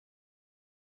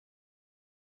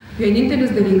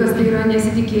Vienintelis dalykas tai yra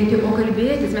nesitikėti, o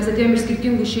kalbėtis. Mes atėjome iš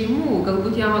skirtingų šeimų,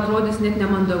 galbūt jam atrodys net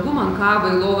nemandagu man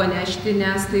kavą į lovą nešti,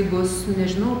 nes tai bus,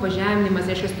 nežinau, pažeminimas,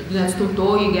 reiškia, net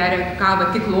stumtoji geria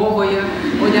kavą tik lovoje,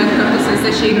 o ne kartu su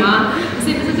visa šeima.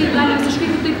 Jisai visą tai gali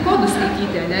visiškai kitaip kodus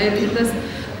skaityti, ne? Ir tas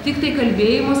tik tai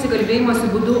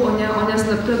kalbėjimosi būdu, o ne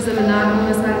slaptu egzaminavimu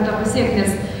mes galim tą pasiekti,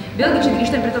 nes vėlgi čia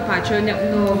grįžtam prie to pačio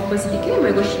pasitikėjimo,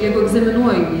 jeigu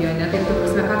egzaminuoju jį, ne, tai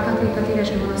prasme, ką tai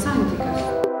reiškia mano santykius.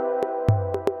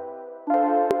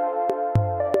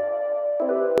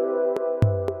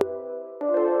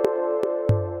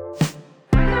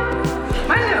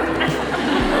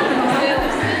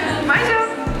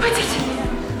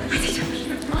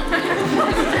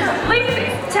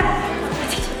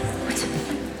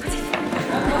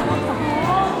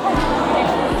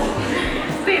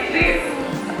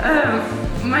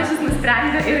 Mažis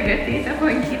nusprendė irgi ateiti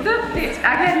aplankyti, tai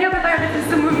Agnė nieko tokio, kad jis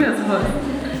su mumis bus.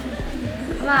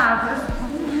 Labas.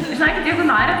 Žinokit, jeigu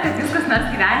norit, kad jūs kas nors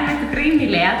gyvenime tikrai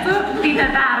mylėtų, tai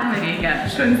nedarno reikia,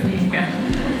 šuns reikia.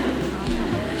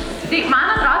 Tai man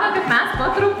atrodo, kad mes po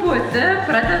truputį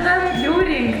pradedam jau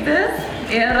rinktis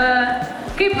ir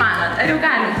kaip manot, ar jau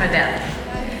galim pradėti?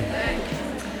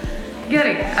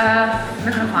 Gerai,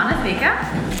 mikrofonas veikia?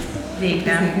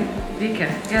 Veikia,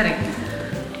 gerai.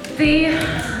 Tai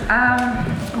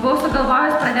buvau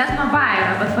sugalvojus pradėti nuo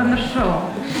bajerio, bet pamiršau.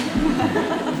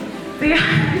 Tai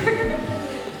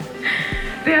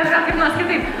aš gal kaip nors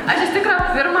kitaip. Aš iš tikrųjų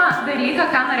pirmą dalyką,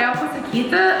 ką norėjau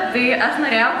pasakyti, tai aš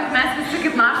norėjau, kad mes visi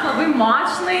kaip nors labai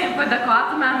močnai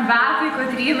padėkotumėm Betai,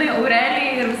 Kotrynai,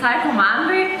 Aurelijai ir visai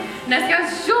komandai, nes jos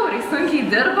žiauriai sunkiai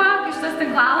dirba, kai šitas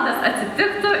tinklalaidas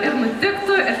atsitiktų ir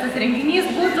nutiktų ir šitas renginys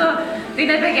būtų, tai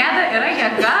nebegėda yra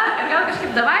jėga ir gal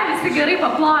kažkaip davai visi gerai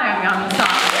paplojam jom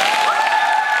visom.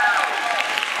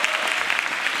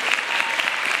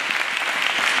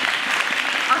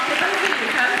 O kitas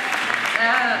dalykas,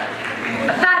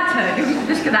 dar čia,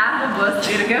 biški darbo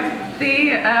bus irgi, tai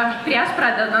prieš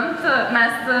pradedant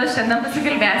mes šiandien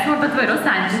pasikalbėsim apie tvarius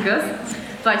santykius.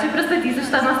 Tuo čia pristatysiu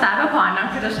šitą nuostabią ponę,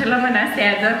 kuri šalia mane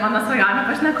sėdi, mano svajonių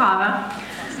pašnekovė.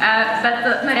 Bet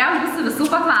norėjau jūsų visų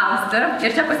paklausti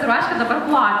ir čia pasiruoškit dabar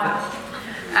ploti.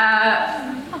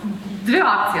 Dvi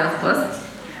opcijos bus.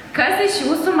 Kas iš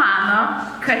jūsų mano,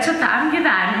 kad šitam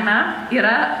gyvenime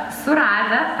yra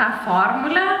suradę tą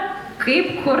formulę,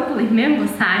 kaip kurt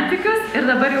laimingus santykius ir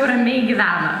dabar jau ramiai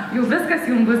gyvena. Jau viskas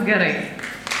jums bus gerai.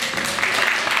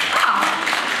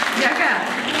 Jėga.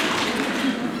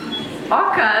 O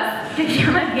kas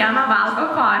kiekvieną dieną valgo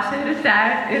košę ryte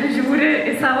ir žiūri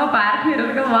į savo partnerį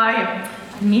ir galvoja,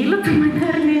 myli tu mane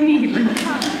ar nemyli? Ir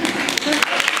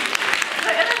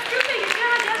apskritai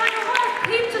kiekvieną dieną galvoja,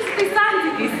 kaip čia su tais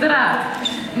santykiais yra.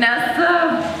 Nes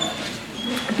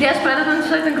prieš pradedant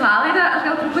šitą tinklalaidę, aš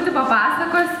gal truputį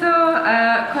papasakosiu,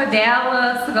 kodėl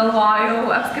sugalvojau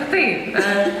apskritai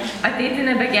ateiti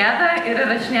nebegėda ir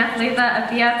įrašinėti laidą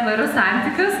apie tvarius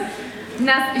santykius.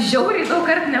 Nes žiauriai daug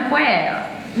kartų nepaėjo.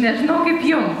 Nežinau kaip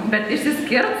jums, bet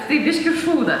išsiskirt tai biški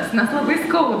šūdas, nes labai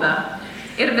skauda.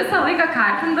 Ir visą laiką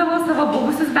kaltindavau savo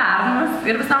buvusius bernus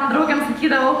ir visam draugiam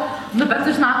sakydavau, nu bet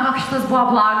tu žinok, koks šitas buvo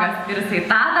blogas. Ir jisai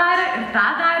tą darė, ir tą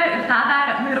darė, ir tą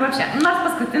darė. Nu ir vapšė. Nors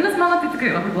paskutinis mano tai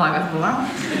tikrai labai blogas buvo.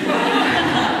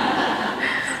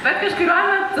 Bet kažkuriuo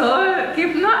metu,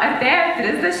 kaip, artėja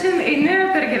 30, eini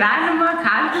per gyvenimą,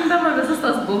 kaltindama visus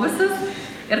tos buvusius.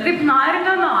 Ir taip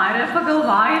nenori,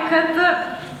 pagalvoji, kad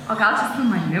o gal čia su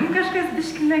manim kažkas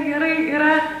biški negerai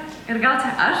yra ir gal čia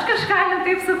aš kažką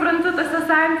netaip suprantu tose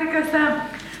santykiuose.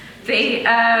 Tai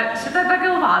šitą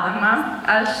begalvodama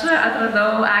aš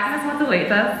atradau Agnės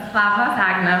Matulaitės, labas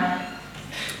Agne,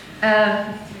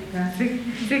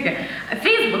 sveiki,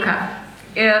 Facebooką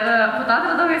ir po to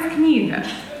atradau jos knygą.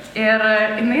 Ir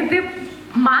jinai taip,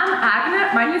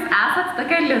 man jūs esat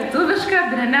tokia lietuviška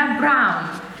Brené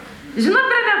Brown. Žinot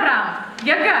Brené Brown?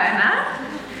 Jėga, ne?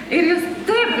 Ir jūs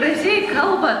taip gražiai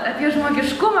kalbat apie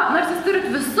žmogiškumą, nors jūs turit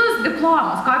visus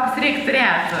diplomus, kokius reikia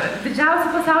turėti.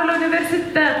 Didžiausių pasaulio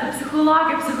universitetų,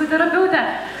 psichologija, psichoterapeutė.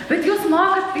 Bet jūs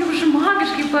mokat taip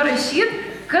žmogiškai parašyti,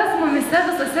 kas mumise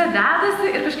visose dedasi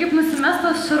ir kažkaip nusimest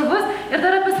tos šarvus ir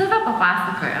dar apie save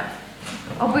papasakojat.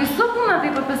 O baisu būna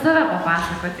taip apie save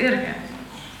papasakot irgi.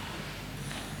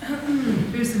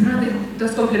 Jūs suprantate,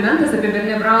 tas komplimentas apie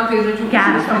Brené Brown, tai žodžiu,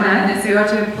 nes jo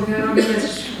čia po gero vienas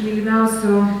iš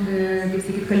mylimiausių, kaip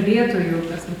sakyt, kalbėtojų,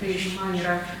 tas matai, man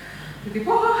yra, tai taip,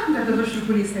 dar dabar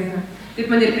šurpulys eina. Taip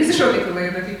man ir prisišaukė tą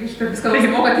laidą, kaip iš per viską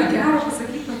moka, tai gero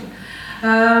pasakyti.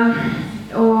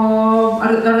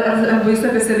 Ar baisu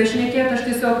apie save šnekėti, aš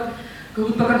tiesiog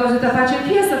galbūt pakartosiu tą pačią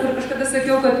tiesą, kur kažkada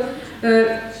sakiau, kad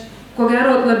ko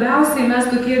gero, labiausiai mes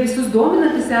tokie visus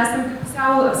dominantis esam, kaip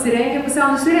pusiau apsirengę,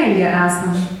 pusiau nusirengę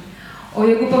esam. O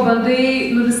jeigu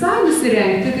pabandai visai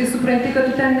nusirengti, tai supranti, kad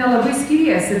tu ten nelabai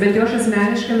skiriesi, bet jau aš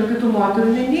asmeniškai nuo kitų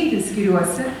moterų neįtin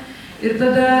skiriuosi. Ir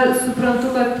tada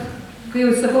suprantu, kad, kai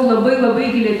jau sakau labai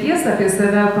gilią tiesą apie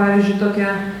save, pavyzdžiui,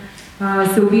 tokią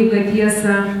siaubingą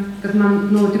tiesą, kad man,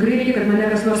 tikrai reikia, kad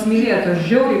mane kas nors mylėtų, aš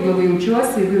žiauriai blogai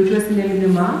jaučiuosi, jeigu jaučiuosi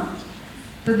nemylima.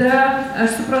 Tada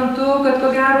aš suprantu, kad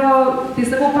ko gero, tai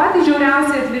sakau patį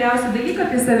žiauriausią, atviriausią dalyką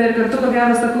apie save ir kartu ko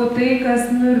gero sakau tai, kas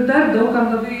ir dar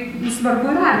daugam labai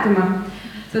svarbu ir artima.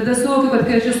 Tada suvokiu, kad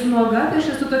kai aš esu nuoga, tai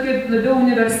aš esu tokia labiau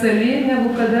universali,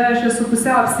 negu kada aš esu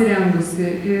pusiau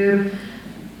apsirengusi. Ir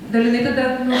dalinai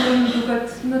tada nujuntu, kad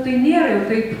tai nėra jau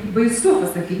taip baisu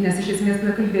pasakyti, nes iš esmės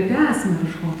tada kalbė apie esmę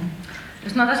kažkokią.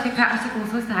 Žinot, aš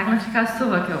klausiausi Agnės, ką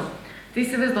suvokiau. Tai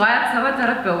įsivaizduojat savo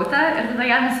terapeutą ir tada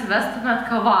ją nusivestumėt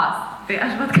kavos. Tai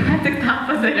aš ką tik tą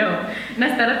padariau.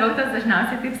 Nes terapeutas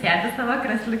dažniausiai taip sėdi savo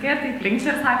krasliuke ir taip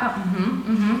linkčia ir sako,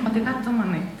 o tai ką tu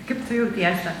manai, kaip tu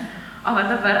jautiesi? O va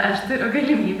dabar aš turiu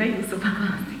galimybę jūsų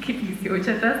paklausti, kaip jūs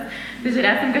jaučiatės. Tai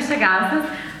žiūrėsim, kas čia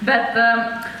gausis. Bet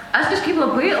aš kažkaip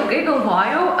labai ilgai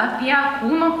galvojau apie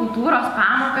kūno kultūros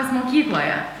pamokas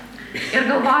mokykloje. Ir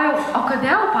galvojau, o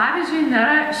kodėl, pavyzdžiui,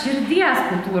 nėra širdies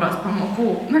kultūros pamokų?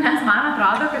 Nes man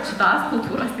atrodo, kad šitos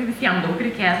kultūros tai visiems daug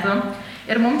reikėtų.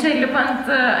 Ir mums čia lipant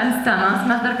ant scenos,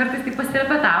 mes dar kartais taip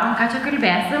pasirepetavom, ką čia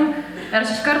kalbėsim. Ir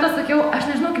aš iš karto sakiau, aš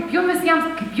nežinau, kaip jum visiems,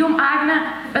 kaip jum, Agne,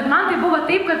 bet man tai buvo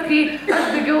taip, kad kai aš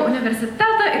baigiau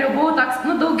universitetą ir jau buvau toks,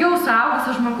 daugiau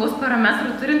suaugusio žmogaus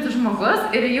parametrų turintis žmogus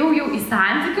ir jau į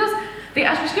santykius, tai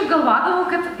aš kažkaip galvodavau,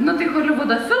 kad, tai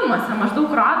Holivudo filmuose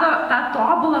maždaug rodo tą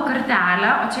tobulą kartelę,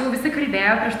 o čia jau visi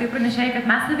kalbėjo prieš tai pranešėjai, kad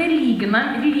mes save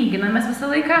lyginam ir lyginamės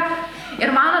visą laiką.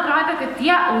 Ir man atrodo, kad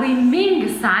tie laimingi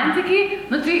santykiai,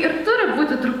 tai ir turi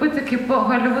būti truputį kaip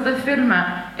Holivudo filme.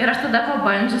 Ir aš tada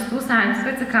pabandžius tų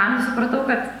santykių atsikandus supratau,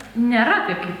 kad nėra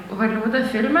taip kaip Holivudo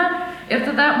filme. Ir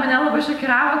tada mane labai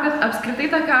šokiravo, kad apskritai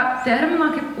tokio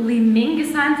termino kaip laimingi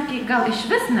santykiai gal iš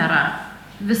vis nėra.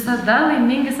 Visada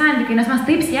laimingi santykiai, nes mes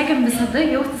taip siekiam visada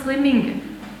jaustis laimingi.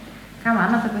 Ką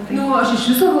manot apie tai? Aš iš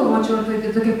viso galvočiau, ar tai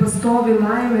tokia pastovi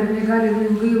laimė ir negali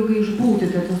ilgai išbūti.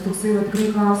 Tai tas toksai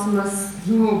tikrai klausimas,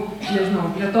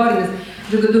 nežinau, retorinis.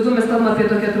 Daugiau mes kalbame apie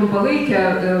tokią trumpalaikę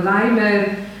laimę ir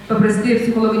paprasti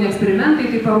psichologiniai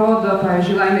eksperimentai tai parodo,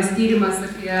 pavyzdžiui, laimės tyrimas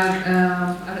apie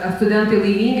ar studentai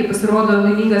laimingi, pasirodo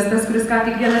laimingas tas, kuris ką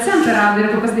tik 1 centą rado ir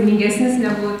kokias laimingesnis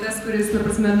negu tas, kuris,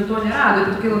 to nerado.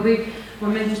 Tai tokia labai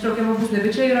momentinė ištraukiama būsena,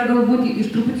 bet čia yra galbūt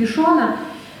truputį iš šoną.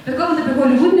 Bet kalbant apie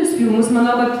holivudinius filmus,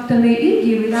 manau, kad tenai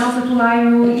irgi įvairiausių tų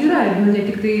laimių yra, ne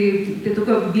tik tai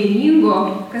tokio vieningo,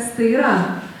 kas tai yra.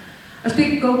 Aš tai,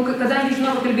 kadangi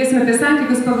žinau, kad kalbėsime apie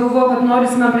santykius, pagalvoju, kad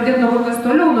norisi pradėti nuo kas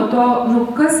toliau, nuo to,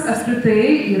 kas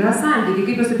apskritai yra santykiai,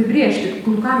 kaip juos apibrėžti,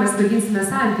 ką mes vadinsime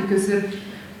santykius.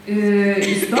 Ir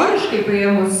istoriškai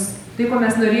paėmus, tai, ko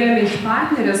mes norėjome iš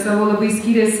partnerio savo, labai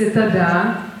skiriasi tada,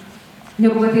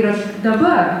 negu kad tai yra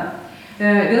dabar.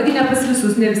 Vėlgi ne pas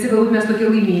visus, ne visi galbūt mes tokie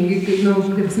laimingi,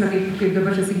 kaip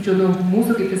dabar čia sakyčiau,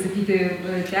 mūsų, kaip pasakyti,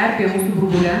 terpėje, mūsų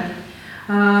burbule.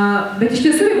 Bet iš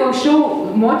tiesų, jeigu anksčiau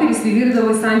moterys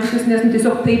įvirdavo į santykius, nes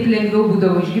tiesiog taip lengviau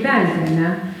būdavo išgyventi, ne?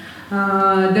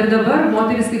 Dar dabar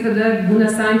moteris kai kada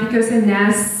būna santykiuose,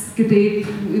 nes kitaip,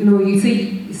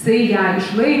 jisai ją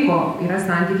išlaiko, yra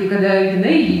santykiai, kada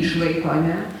jinai jį išlaiko,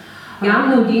 ne?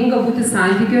 Jam naudinga būti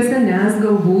santykiuose, nes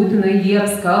galbūt jie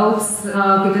apskalbs,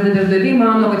 kai kada darbdaviai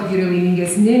mano, kad vyrai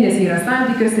laimingesni, nes jie yra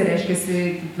santykiuose, reiškiasi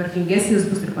tvarkingesnis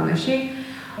bus ir panašiai.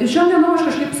 Ir šiom dienom aš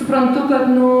kažkaip suprantu,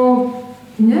 kad,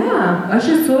 ne,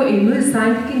 aš einu į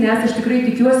santykį, nes aš tikrai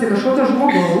tikiuosi kažkokio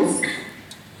žmogaus,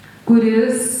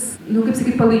 kuris, kaip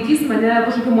sakyt, palaikys mane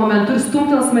kažkokiu momentu ir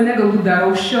stumtels mane galbūt dar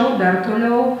aukščiau, dar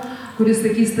toliau, kuris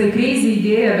sakys, tai crazy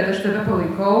idėja, bet aš tave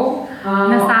palaikau.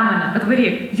 Nesąmonė, bet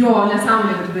varyk. Jo,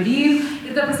 nesąmonė, bet varyk.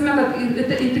 Ir ta prasme,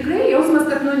 kad tikrai jausmas,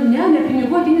 kad, ne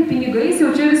pinigų, ateini pinigais, jau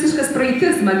čia visiškas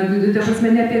praeitis, man, ta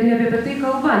prasme, ne apie tai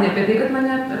kalba, ne apie tai, kad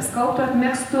mane apskalbtų,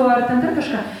 atmekstų ar ten dar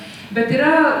kažką. Bet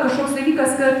yra kažkoks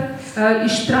dalykas, kad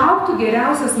ištrauktų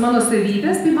geriausias mano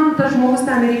savybės, tai man tas žmogus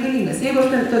tam reikalingas. Jeigu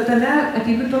aš tame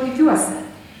ateinu to tikiuosi.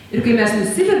 Ir kai mes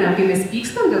nusiviliam, kai mes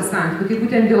pykstam dėl santykių, tai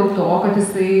būtent dėl to, kad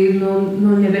jisai,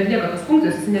 nebeatlieka tos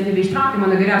funkcijos, jis net nebeištraukia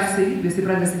mano geriausios savybės, jisai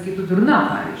pradeda sakyti, tu durna,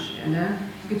 pavyzdžiui, ne?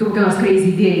 Kai tu kokią nors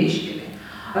crazy idėją iškeli.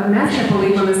 Ar mes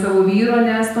nepalaikome savo vyro,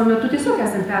 nes tuo metu tiesiog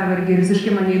esam pervargę ir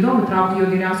visiškai man neįdomu traukti jo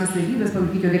geriausias savybės,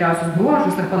 palaikyti jo geriausius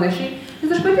bruožus ar panašiai,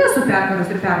 nes aš pati esu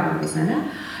pervargus ir pervargus, ne?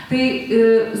 Tai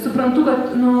suprantu, kad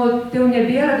tai jau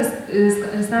nebėra tas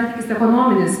santykis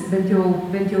ekonominis, bent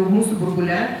jau mūsų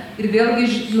burbule. Ir vėlgi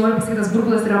noriu pasakyti, tas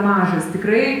burbulas yra mažas.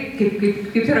 Tikrai,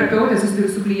 kaip terapeutė susiduriu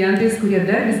su klientais, kurie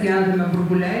dar vis gyvendame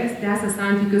burbule ir tęsia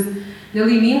santykius,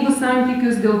 nelaimingus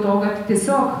santykius dėl to, kad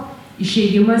tiesiog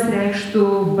išėjimas reikštų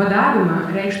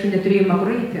badavimą, reikštų neturėjimą kur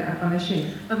eiti ar panašiai.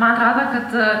 Bet man atrodo,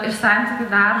 kad iš santykių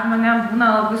dar žmonėms būna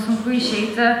labai sunku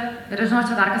išeiti ir žinau,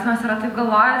 čia dar kas nors yra taip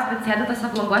galvojęs, bet sėdi tose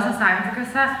blogose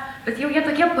santykiuose, bet jau jie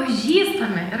tokie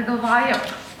pažįstami ir galvoja,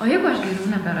 o jeigu aš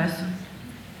geriau neberasiu?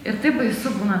 Ir taip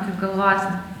baisu būna taip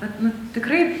galvoti, bet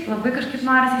tikrai labai kažkaip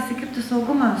norisi įsikibti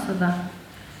saugumą visada.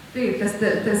 Taip,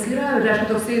 tas yra, reiškia,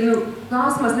 toksai,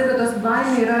 klausimas, laika tos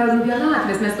baimė yra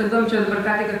vienatvės. Mes kalbėjom čia dabar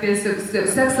ką tik apie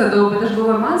seksą daug, bet aš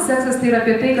galvoju, man seksas tai yra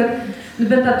apie tai, kad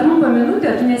bent tą trumpą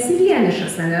minutę tu nesi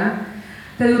vienišas, ne?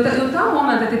 Tai jau tą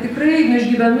momentą tai tikrai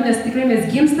išgyvenu, nes tikrai mes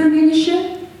gimstam vieniši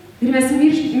ir mes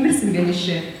mirsim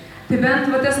vieniši. Tai bent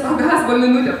tas orgazmo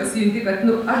minutę pasijunti, kad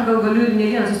aš gal galiu ne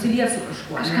vieną susilieti su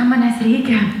kažkuo. Kažką manęs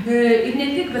reikia. Ir ne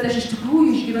tik, bet aš iš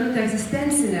tikrųjų išgyvenu tą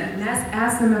egzistencinę. Mes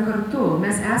esame kartu,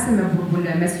 mes esame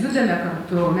burbule, mes judame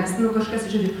kartu, mes kažkas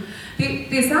žodžiu.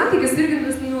 Tai santykis irgi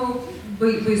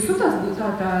baisu tas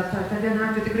būtų, ta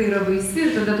vienatvė tikrai yra baisi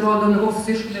ir tada atrodo, koks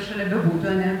jis iškūdė šalia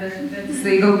bebūtų, ne, bet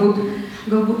jisai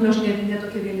galbūt aš ne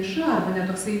tokia vieniša arba ne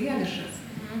toksai vienišas.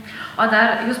 O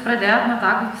dar jūs pradėjot nuo to,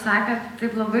 kaip jūs sakėt,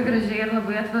 taip labai gražiai ir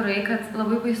labai atvirai, kad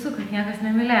labai baisu, kad niekas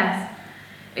nemylės.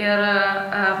 Ir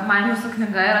man jūsų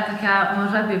knyga yra tokia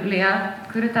maža Biblija,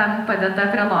 kuri ten padeda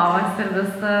prie lovos ir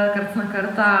vis karts nuo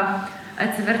karto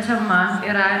atsiverčiama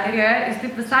yra. Ir jūs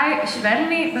taip visai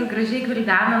švelniai, bet gražiai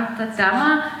gvildenant tą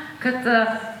temą, kad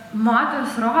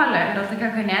moters rolė yra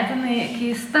tokia ganėtinai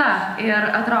keista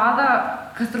ir atrodo,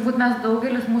 kas turbūt mes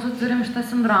daugelis mūsų turim šitą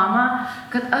sindromą,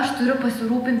 kad aš turiu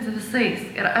pasirūpinti visais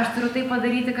ir aš turiu tai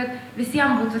padaryti, kad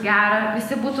visiems būtų gera,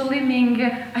 visi būtų laimingi,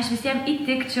 aš visiems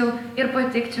įtikčiau ir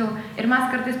patikčiau. Ir mes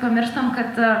kartais pamirštam,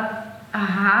 kad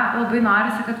labai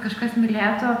norisi, kad kažkas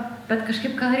mylėtų, bet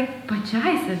kažkaip gal reikia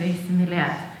pačiai save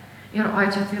įsimylėti. Ir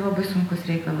čia tai labai sunkus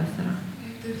reikalas yra.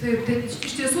 Taip,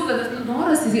 iš tiesų, tas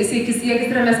noras, siekis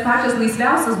yra mes pačios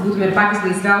laisviausias būtume ir patys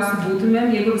laisviausi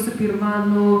būtumėm, jeigu visų pirma,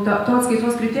 to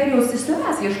atskaitos kriterijaus iš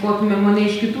savęs ieškotumėm, o ne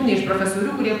iš kitų, ne iš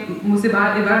profesorių, kurie mūsų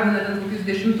įvardina ten kokius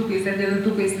 10-ukais ar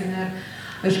 9-ukais,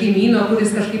 ar iš kaimyno,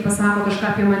 kuris kažkaip pasako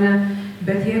kažką apie mane,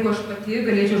 bet jeigu aš pati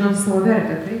galėčiau žinoti savo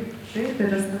vertę, tai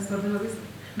tas labai labai.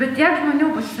 Bet tiek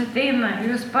žmonių pas jūs ateina,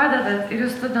 jūs padedat ir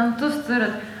jūs studentus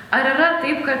turit. Ar yra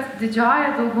taip, kad didžioji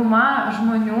dauguma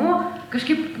žmonių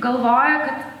kažkaip galvoja,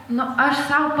 kad aš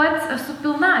savo pats esu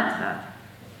pilnatvė?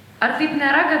 Ar taip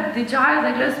nėra, kad didžioji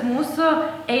dalis mūsų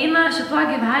eina šituo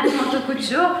gyvenimo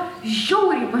takučiu,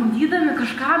 žiauriai bandydami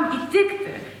kažkam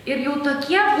įtikti ir jau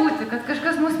tokie būti, kad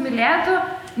kažkas mus mylėtų,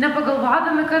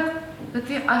 nepagalvodami, kad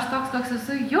tai aš toks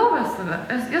esu, jau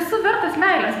esu vertas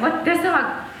meilės,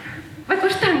 tiesiog. Bet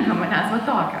užtenka manęs,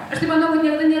 tokio. Aš tai manau, kad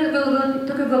niekada nėra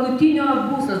tokio galutinio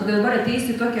būsenos, kad dabar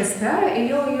ateisiu į tokią sferą,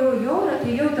 ėjau ir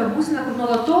atėjau į tą būseną, kur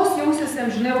nuolatos jausiuosi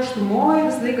amžinai aukštumoje,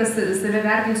 visą laiką save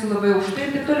vertinsiu labai aukštai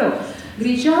ir taip toliau.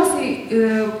 Greičiausiai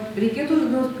reikėtų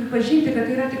pripažinti, kad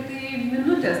tai yra tik tai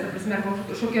minutės, ta prasme,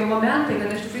 kažkokie momentai,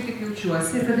 kada aš tikrai tik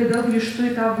jaučiuosi ir kada vėl grįžtu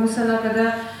į tą būseną, kada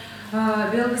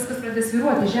vėl viskas pradeda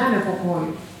svyruoti, žemė po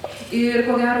kojų. Ir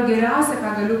ko gero geriausia, ką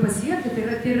galiu pasiekti,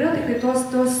 tai yra tik tai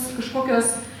tos kažkokios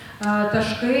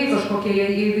taškai, kažkokie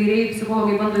įvairiai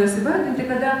psichologai bando juos įvardinti,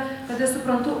 kada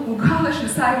suprantu, o gal aš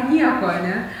visai nieko,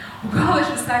 ne? O gal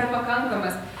aš visai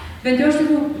pakankamas. Bent jau aš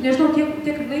nežinau,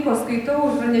 tiek laiko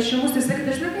skaitau pranešimus, tai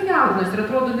sakyti, aš labai jaudinuosi ir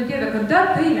atrodo, Dieve, kada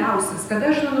tai liausis,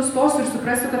 kada aš nustosiu ir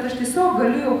suprasiu, kad aš tiesiog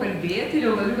galiu jau kalbėti,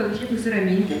 jau galiu kažkaip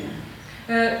nusiraminti.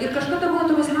 Ir kažkada būna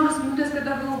tokios mažos minutės,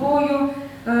 kada galvoju,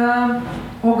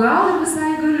 o gal ir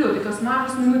visai galiu, tai tos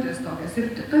mažos minutės tokios. Ir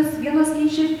tos vienos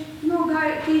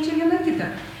keičia vieną kitą.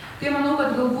 Tai manau,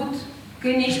 kad galbūt,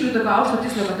 kai neiškriu tokio aukšto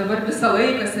tikslo, kad dabar visą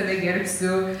laiką save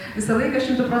gerbsiu, visą laiką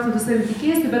 100% savim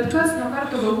tikėsiu, bet kas nuo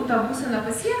karto galbūt tą būseną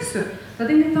pasieksiu,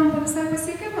 tada jinai tampa visai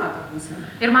pasiekiama tą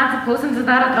būseną. Ir man taip klausantis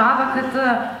dar atrodo, kad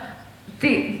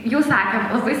tai jau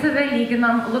sakėm, labai save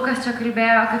lyginam, Lukas čia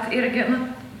kalbėjo, kad irgi,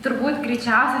 turbūt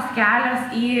greičiausias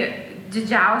kelias į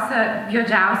didžiausią,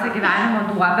 juodžiausią gyvenimo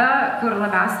duobę, kur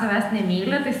labiausiai savęs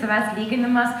nemyli, tai savęs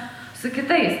lyginimas su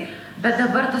kitais. Bet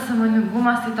dabar tas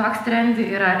sąmoningumas tai toks trendi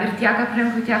yra ir tiek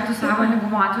aplinkui, tiek tų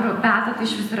sąmoningų moterų, Beata tai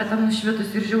iš vis yra tam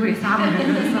nušvitus ir žiauriai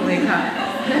sąmoningai visą laiką.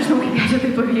 Nežinau, kaip čia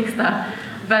tai pavyksta.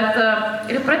 Bet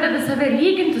ir pradeda save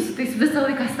lyginti su tais visą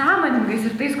laiką sąmoningais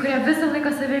ir tais, kurie visą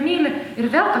laiką save myli. Ir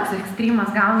vėl toks ekstremas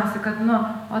gaunasi, kad,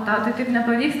 o tau tai taip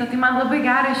nepavyksta. Tai man labai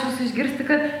gerai iš jūsų išgirsti,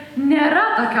 kad nėra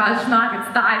tokios, žinokit,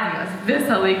 stadijos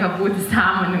visą laiką būti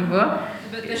sąmoningu.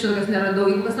 Bet aš tokios neradau.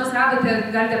 Jeigu kas nors radote,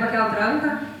 galite pakelti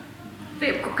ranką.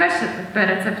 Taip, kas čia per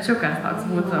recepčiukas toks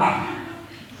būtų?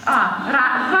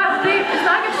 Taip,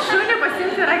 žinokit, šunį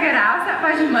pasimti yra geriausia,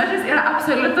 pavyzdžiui, mažas yra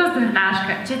absoliutus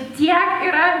durniaška. Čia tiek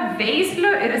yra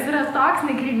veislių ir jis yra toks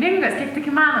nekilmingas, kiek tik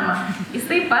įmanoma. Jis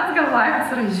taip pat galvoja, kad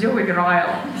jis yra žiauriai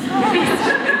royal.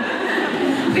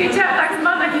 Tai čia toks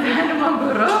mano gyvenimo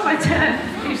guru, va čia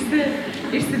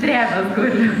išsidrėbęs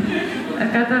guli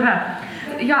apie tave.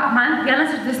 Jo, man vienas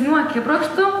iš didesnių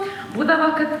akibrokštų būdavo,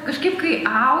 kad kažkaip kai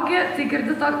augi, tai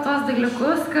girdi tos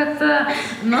dalykus, kad,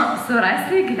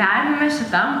 surasi gyvenime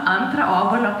šitam antrą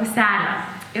obuolio puselę.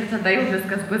 Ir tada jau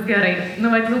viskas bus gerai.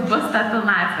 Jau bus ta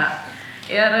pilnatvė.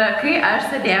 Ir kai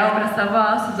aš sėdėjau prie savo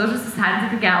sudužusių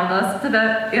santykių geldos, tada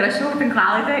įrašiau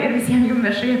tinklalaidę ir visiems jums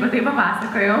viešai apie tai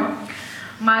papasakojau.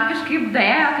 Man kažkaip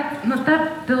dėjo, kad, ta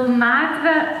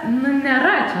pilnatvė,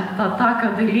 nėra čia to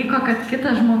tokio dalyko, kad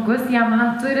kitas žmogus ją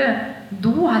man turi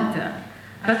duoti.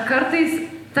 Bet kartais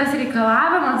tas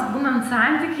reikalavimas būnant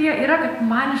santykyje yra, kad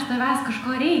man iš tavęs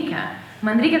kažko reikia.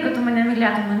 Man reikia, kad tu mane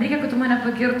mylėtum, man reikia, kad tu mane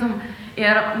pagirtum.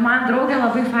 Ir man draugė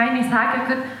labai fainiai sakė,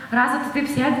 kad Rasa, tu taip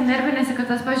sėdi, nervinėsi, kad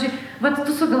tas, pavyzdžiui,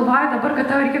 tu sugalvoji dabar, kad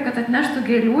tau reikia, kad atneštų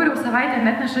gėlių ir jau savaitę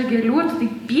netneša gėlių ir tu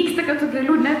taip pyksti, kad tu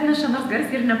gėlių netneša, nors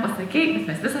garsiai ir nepasakei, nes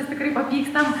mes visas tikrai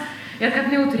papykstam. Ir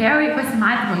kad jau turėjau į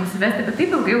pasimatymą nusivesti, bet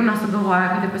taip ilgai jau nesugalvojo,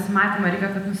 kad į pasimatymą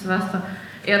reikia, kad nusivestų.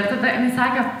 Ir tada jinai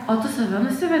sakė, o tu save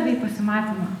nusivedai į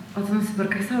pasimatymą, o tu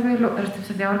nusipirkai savo gėlių. Ir aš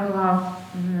taip sėdėjau ir galvojau,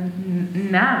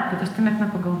 ne, bet aš tai net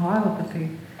nepagalvojau apie tai.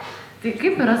 Tai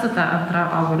kaip yra su ta antra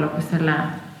obuolio puselė?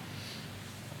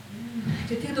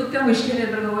 Čia tiek daug temų iškėlė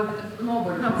ir galvoju, bet nuo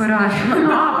obuolio. Nuo kurio aš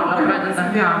obuolio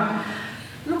pradedam, jo.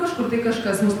 Kažkur tai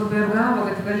kažkas mus labai apgavo,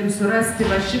 kad galim surasti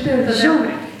va šitą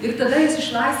ir tada jis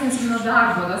išlaisvinsim nuo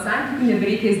darbo, nuo santykių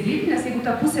nebereikės dirbti, nes jeigu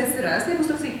ta pusė atsiras, tai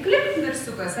bus toksai klik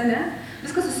virsukas, ne?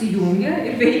 Viskas susijungia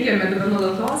ir veikiame dabar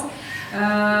nuolatos.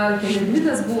 Tai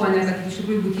mitas buvo, ne, kad iš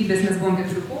tikrųjų būtybės mes buvom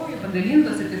 4 kojų,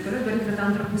 padalintos ir taip toliau, bet reikia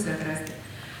tą antrą pusę atrasti.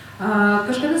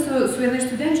 Kažkada su viena iš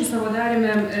studenčių savo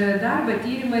darėme darbą,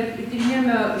 tyrimą ir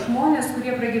tyrinėjome žmonės,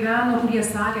 kurie pragyveno, kurie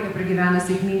sakė, kad pragyveno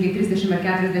sėkmingai 30 ar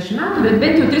 40 metų, bet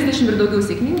bent jau 30 ir daugiau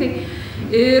sėkmingai.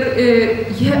 Ir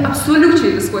jie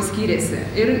absoliučiai visko skyrėsi.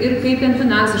 Ir kaip ten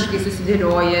finansiškai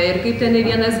susidėlioja, ir kaip ten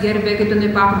vienas gerbė, kaip ten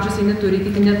papročius jie neturi,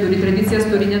 kiti neturi, tradicijas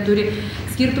turi, neturi.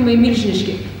 Skirtumai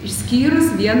milžiniški,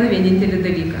 išskyrus vieną vienintelį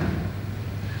dalyką.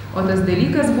 O tas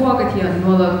dalykas buvo, kad jie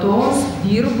nuolatos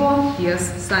dirbo ties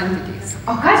santykiais.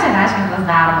 O ką čia reiškia tas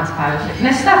darbas, pavyzdžiui?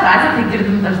 Nes šitą frazę tai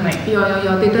girdim dažnai. Jo,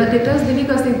 tai tas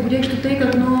dalykas tai reikštų tai,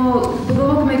 kad,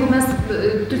 pagalvokime, jeigu mes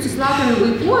susilaukėme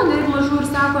vaikų, ir mažų ir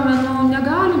sakome,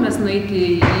 negalim mes nueiti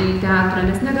į teatrą,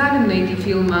 nes negalim nueiti į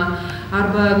filmą,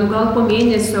 arba, gal po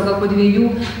mėnesio, gal po 2.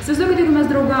 Įsivaizduokit, jeigu mes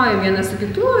draugaujam vienas su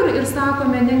kitu ir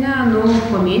sakome,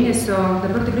 po mėnesio,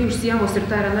 dabar tikrai išsiėmus ir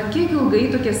tarė, kiek ilgai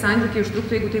tokie santykiai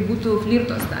užtruktų, jeigu tai būtų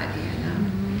flirto stadija.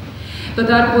 Tuo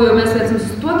tarpu jau mes esame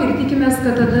susituokę ir tikimės,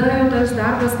 kad tada jau tas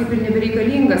darbas kaip ir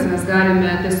nebereikalingas. Mes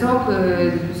galime tiesiog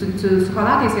su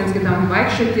chalatais viens kitam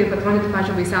vaikščioti, atrodyti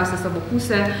pačią baisiausią savo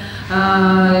pusę,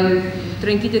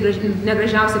 trankyti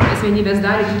negražiausią asmenybės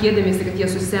dalį, tikėdamiesi, kad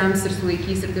jie susems ir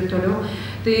sulaikys ir taip toliau.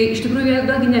 Tai iš tikrųjų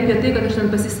vėlgi ne apie tai, kad aš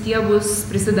ten pasistiebus,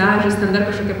 prisidažęs, ten dar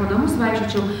kažkokie po namus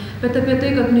vaikščiočiau, bet apie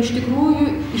tai, kad iš tikrųjų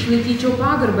išlaikyčiau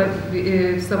pagarbą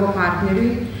savo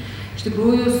partneriui. Iš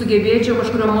tikrųjų, sugebėčiau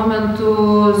kažkurio momentu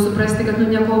suprasti, kad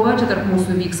ne kova čia tarp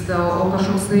mūsų vyksta, o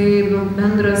kažkoksai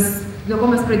bendras, dėl ko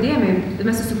mes pradėjome.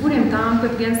 Mes susikūrėm tam,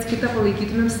 kad viens kitą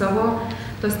palaikytumėm savo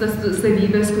tas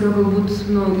savybės, kurio galbūt,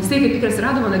 jisai kaip tik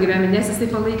atsirado mano gyvenime, nes jisai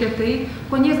palaikė tai,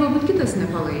 ko niekas galbūt kitas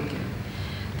nepalaikė.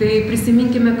 Tai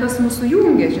prisiminkime, kas mūsų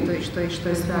jungia šitoje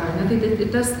sferoje. Tai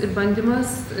tas ir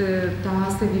bandymas tą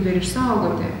savybę ir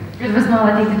išsaugoti. Ir vis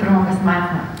nuolat eiti pirmo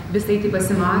pasimatymą. Vis eiti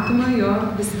pasimatymą, jo,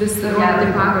 vis rodyti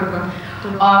pagarbą.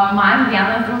 O man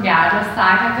vienas draugelis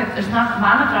sakė, kad, žinok,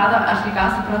 man atrodo, aš kai ką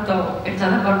supratau, ir čia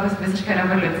dabar bus visiška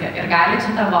revoliucija. Ir gali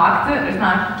šitą vokti,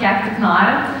 žinok, kiek tik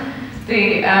nori. Tai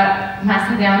mes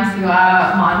sėdėjom su juo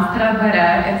Monstrą bare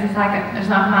ir jis sakė,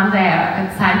 žinok, man dėjo, kad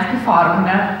santykių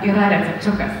formulė yra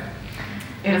recepčiukas.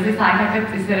 Ir jis sakė,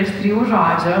 kad jis yra iš 3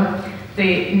 žodžių, tai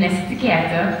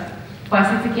nesitikėti,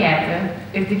 pasitikėti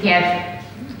ir tikėti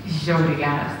žiauriai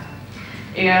geras.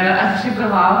 Ir aš šiaip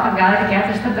galvojau, kad gal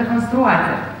reikėtų šitą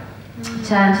dekonstruoti.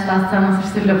 Čia ant šitos scenos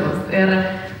išsilipus. Ir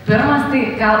pirmas tai,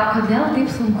 kodėl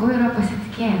taip sunku yra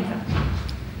pasitikėti?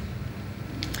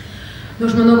 Nu,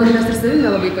 aš manau, kad mes ir savimi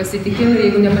labai pasitikim ir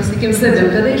jeigu nepasitikim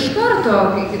savim, tada iš karto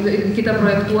kitą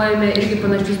projektuojame irgi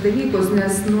panašius dalykus,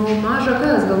 nes, nu, maža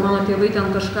kas, gal mano tėvai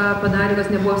ten kažką padarė, kas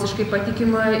nebuvo visiškai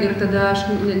patikima ir tada aš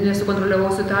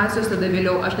nesukontroliavau situacijos, tada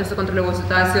vėliau aš nesukontroliavau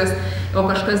situacijos, o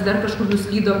kažkas dar kažkur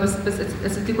nuslydo,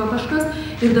 atsitiko kažkas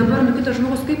ir dabar, nu, kitas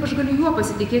žmogus, kaip aš galiu juo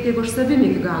pasitikėti, jeigu aš savimi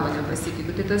iki galo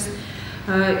nepasitikiu. Tai tas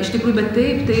iš tikrųjų, bet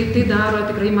tai daro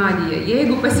tikrai magija.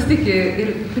 Jeigu pasitiki ir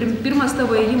pirmas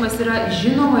tavo ėjimas yra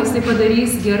žinoma, jisai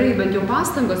padarys gerai, bent jau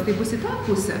pastangos, tai bus į tą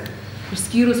pusę.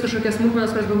 Išskyrus kažkokias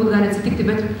smulkmenas, kurios galbūt gali atsitikti,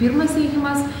 bet pirmas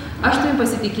ėjimas, aš tavim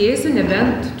pasitikėsiu,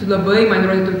 nebent tu labai man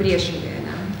rodytum priešingai.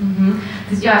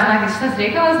 Tai jo, žinokit, šitas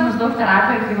reikalas maždaug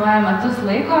terapijoje kainuoja metus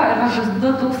laiko ir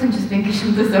maždaug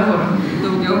 2500 eurų.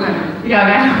 Daugiau galima. Jo,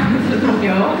 galima būti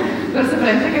daugiau. Kur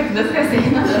supranti, kad viskas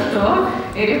eina ratu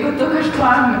ir jeigu tu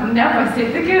kažkuo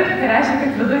nepasitiki, tai reiškia,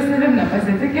 kad viduje savim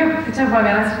nepasitiki. Tai čia buvo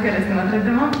vienas iš geresnių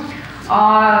atradimų. O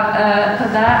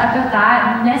tada apie tą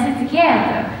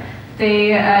nesitikėti. Tai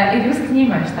ir jūs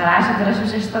knygoje šitą rašėt ir aš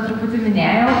šitą truputį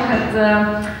minėjau, kad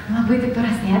labai taip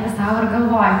prasėdi savo ir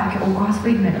galvoju, tokį aukos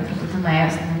vaidmenį truputį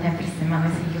nuėjus, neprisimenu,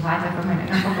 įsigyvatė, apie mane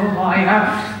nepagalvoju.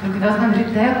 Ir kodėl man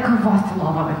ryte kavos į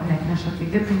lovą, bet net neša,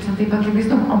 taigi tai čia taip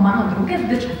akivaizdu, o mano draugės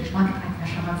bičas, tai žinokit,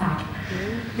 atneša man sakė.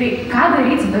 Tai ką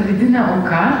daryti su ta vidinė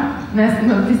auka, nes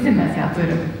visi mes ją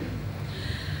turim.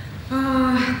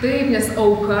 Taip, nes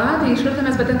auka, tai iš karto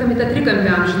mes patenkam į tą trikampį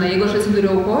amžiną. Jeigu aš atsiduriu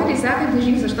aukoje, tai sekantis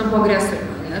žingsnis aš tampu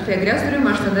agresoriumi. Tai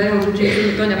agresoriumi aš tada jau, žodžiu,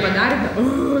 jeigu to nepadarė,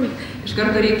 iš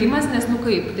karto reikimas, nes nu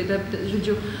kaip, tai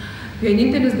žodžiu,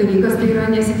 vienintelis dalykas tai yra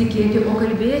nesitikėti, o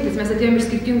kalbėtis. Mes atėjome iš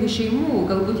skirtingų šeimų,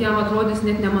 galbūt jam atrodys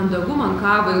net nemandagu man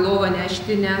kavą į lovą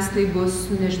nešti, nes tai bus,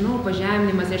 nežinau,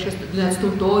 pažeminimas, reiškia, net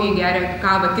stultoji geria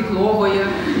kavą tik lovoje,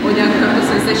 o ne kartu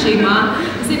su visa šeima.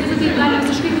 Jisai visą tai gali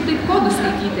visiškai kitaip kodus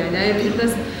skaityti, ne? Ir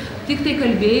tas tik tai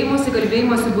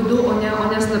kalbėjimosi būdu, o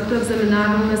ne slaptu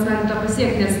egzaminavimu mes galim tą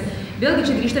pasiekti, nes vėlgi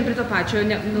čia grįžtam prie to pačio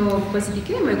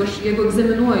pasitikėjimo, jeigu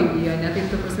egzaminuoju jį, ne, tai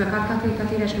ta prasme, ką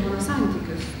tai reiškia mano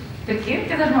santykius. Tai kaip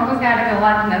kitas žmogus gali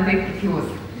galvoti ne taip kaip jūs?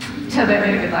 Čia dar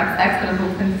irgi toks ekstra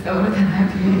 1000 eurų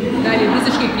terapijai. Gali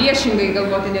visiškai priešingai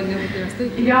galvoti, net nebūtinės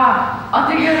taip. Jo, o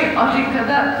tai gerai,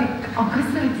 o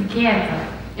kas yra tikėti?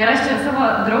 Ir aš čia savo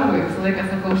draugui visą laiką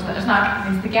sakau šitą, žinok,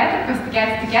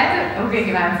 pasitikėti, ilgai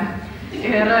gyvensim.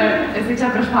 Ir jisai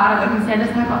čia prieš parą dar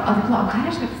nusėdęs sako, o ką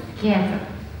reiškia pasitikėti?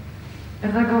 Ir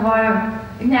tada galvoju,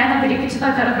 nedarykit šito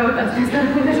terapeutės, nes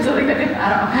terapeutės visą laiką taip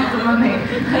daro, o ką tu manai?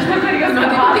 Aš dabar jos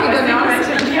galvoju,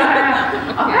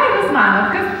 o ką jūs manot,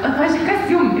 kas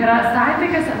jums yra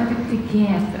santykis, arba taip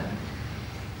tikėti?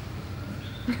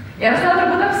 Ir aš tada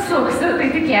turbūt apsuksiu, tai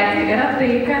tikėti yra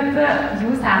tai, kad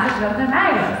jūs esate verta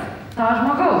meilės, to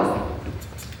žmogaus.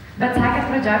 Bet sakėt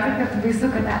pradžioje, kad baisu,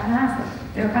 kad nesat.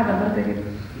 Tai ką dabar daryti?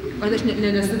 O aš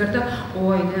nesu verta?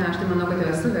 Oi, ne, aš tai manau, kad jau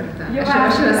esu verta.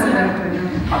 Aš esu verta.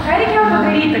 O ką reikėjo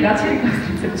padaryti? Gal čia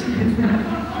reikėjo?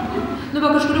 Nu,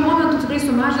 va, kažkuriu momentu tikrai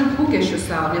sumažinti lūkesčius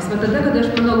savo, nes va tada, kada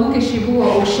mano lūkesčiai buvo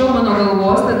aukščiau mano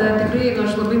galvos, tada tikrai,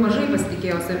 aš labai mažai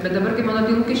pasitikėjau savimi, bet dabar, kai mano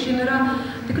tie lūkesčiai yra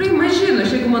tikrai maži,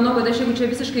 aš jeigu manau, kad aš jeigu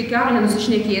čia visiškai kiaurą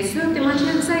nenusišnekėsiu, tai man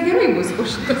čia visai gerai bus po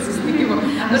šito susitikimo.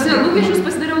 Nors lūkesčius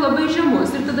pasidariau labai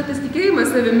žemus ir tada tas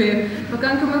tikėjimas savimi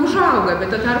pakankamai užauga,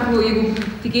 bet tuo tarpu, jeigu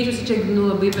tikėčiausi čia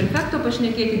labai perfekto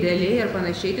pašnekėti idealiai ar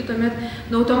panašiai, tai tuomet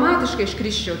automatiškai aš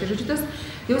krisčiau. Tai žodžiu, tas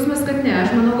jausmas, kad ne,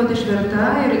 aš manau, kad aš verta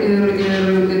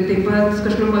ir taip pat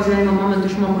kažkuriuo gyvenimo momentu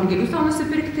išmokau ir gėlių savo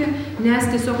nusipirkti, nes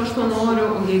tiesiog aš to noriu,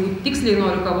 o jeigu tiksliai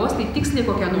noriu kavos, tai tiksliai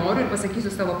kokią noriu ir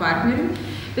pasakysiu savo partneriui.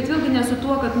 Bet vėlgi ne su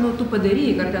tuo, kad tu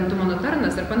padaryk, ar ten tu mano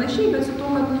tarnas ar panašiai, bet su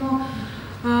tuo, kad,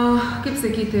 kaip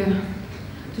sakyti,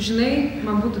 tu žinai,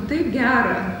 man būtų taip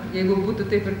gera, jeigu būtų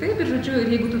taip ir žodžiu,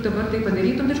 ir jeigu tu dabar tai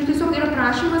padarytum, tai tiesiog yra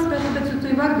prašymas, bet su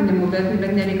įvardinimu,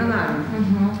 bet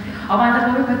nereikalavimu. O man dar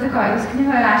labai patiko, jūs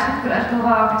knygoje rašėt, kur aš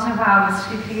galvojau, kad čia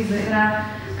visiškai krizė yra,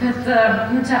 kad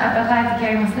čia apie tą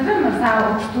tikėjimą savim ir savo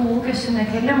aukštų lūkesčių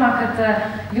nekelimą, kad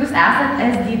jūs esat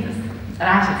S-dydis,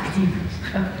 rašėt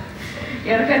knygą.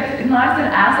 Ir kad nors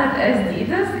ir esat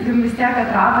S-dydis, jums vis tiek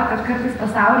atrodo, kad kartais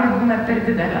pasaulyje būna per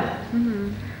didelė.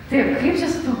 Taip, kaip čia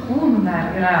su to kūnu dar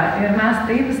yra? Ir mes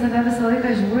taip visą laiką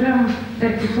žiūrim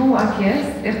per kitų akis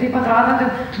ir taip atrodo,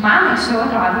 kad man anksčiau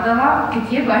atrodydavo,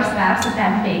 kad jeigu aš sversiu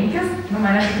ten 5,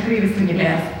 mane tikrai visi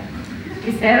mylės.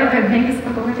 Kai sveriu, kad 5,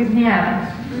 supratau, kad taip nėra.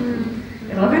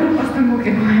 Ir labai daug pastangų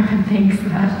kainuoja ten 5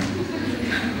 metų.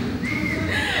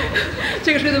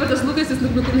 Čia kažkaip dabar tas lūkestis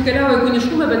nukeliavo į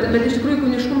kūniškumą, bet iš tikrųjų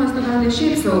kūniškumas gal ne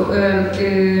šiaip sau.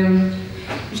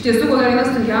 Iš tiesų, ko yra vienas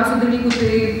sunkiausių dalykų,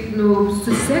 tai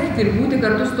susekti ir būti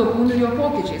kartu su to kūnu ir jo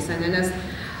pokyčiais, nes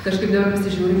kažkaip dabar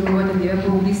pasižiūrim, galvoju, Dieve,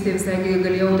 paauglystėje visai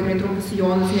galėjau tikrai trumpus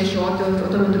sijonus nešioti, o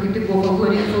tuo metu kaip tik buvo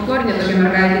folklorinė tokia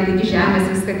mergaitė, taigi žemės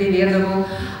viską dėvėdavau.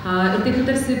 Ir taip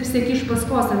tarsi seki iš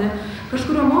paskos, ne?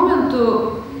 Kažkurio momentu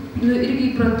irgi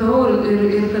įpratau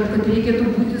ir kad reikėtų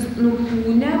būti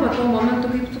kūne, va tuo momentu,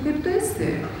 kaip tu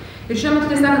esi. Ir šiuo metu,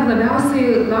 tiesąkant,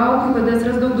 labiausiai laukiu, kada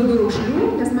atsiras daug daugiau raukšlių,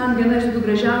 nes man viena iš tų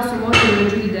gražiausių moterų yra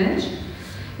Judi Dench.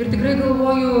 Ir tikrai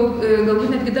galvoju, galbūt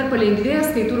netgi dar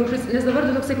palengvės, kai tu raukšlės, nes dabar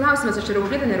toksai klausimas, aš čia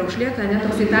raukšlėta, neraukšlėta, ne,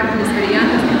 toksai tarpinis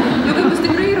variantas. Kai bus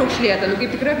tikrai raukšlėta,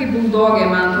 kaip tikrai kaip buldogė,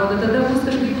 man atrodo, tada bus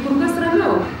kažkaip kur kas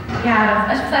ramiau. Geras,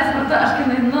 aš visai suprantu, aš kai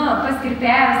nueinu pas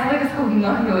kirpėją, visą laiką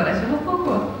skaudinu, Jūra, aš jau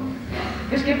plauku.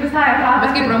 Kažkaip visai atrodo.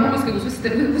 Bet kaip ramu bus, kai bus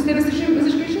ne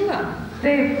visiškai žila.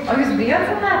 Taip, o jūs bijot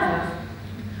senatvės?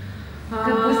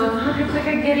 Kad būsit, kaip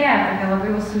tokia gerė, tokia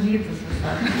labai jau sužytus visą.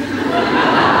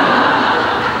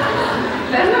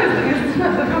 Nežinau, jūs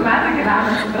daugiau metų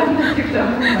gyvenat, suprantat, kaip ten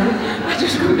būna. Aš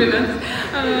iš komplimentus.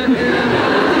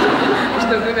 Aš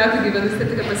daugiau metų gyvenu,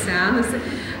 estetika pasenusi.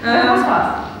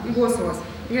 Vos.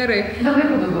 Gerai. Dėl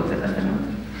vaikų daugiau, tai aš nežinau.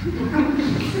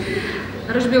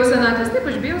 Ar aš bijau senatvės? Taip,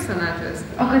 aš bijau senatvės.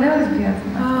 O kodėl jūs bijot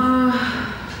senatvės?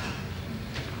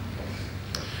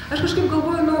 Aš kažkaip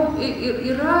galvoju,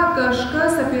 yra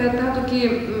kažkas apie tą tokį,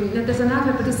 net tą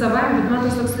senatvę pati savaime, bet man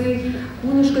tas toksai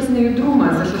kūniškas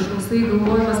nejudrumas. Aš toksai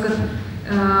galvojimas, kad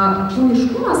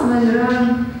kūniškumas man yra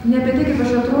ne apie tai, kaip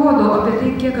aš atrodo, o apie tai,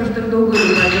 kiek aš dar daug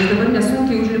galiu. Aš dabar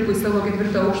nesunkiai užlipu į savo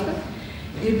 4. aukštą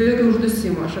ir be jokio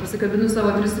uždusimo. Aš apsikabinu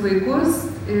savo 3 vaikus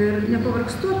ir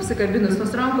nepavargstu apsikabinus.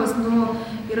 Tos rankos,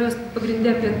 yra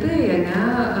pagrindė apie tai, ne?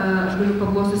 Aš galiu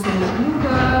paglosti savo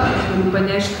šliuką, aš galiu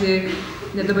panešti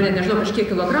dabar net nežinau, kažkiek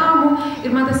kilogramų.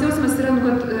 Ir man tas jausmas yra,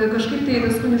 kad kažkaip tai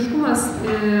tas kūniškumas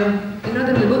yra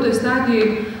dar labiau toj stadijai,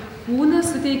 kūnas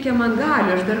suteikia man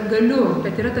galių, aš dar galiu,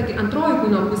 bet yra tokia antroji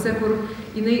kūno pusė, kur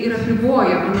jinai yra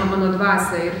apriboja mano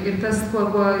dvasią. Ir tas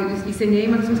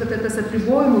įsenėjimas, kad tas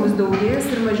apribojimų vis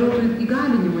daugės ir mažiau tų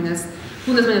įgalinimų, nes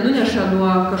kūnas mane nuneša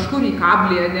nuo kažkur į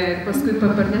kablį, ne, ir paskui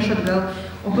parneša atgal.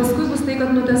 O paskui bus tai,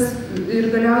 kad tas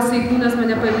ir galiausiai kūnas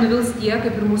mane nuvils tiek,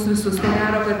 kaip ir mūsų visus, ko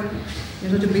gero, kad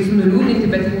nežinau, čia baisu nuliūdinti,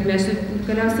 bet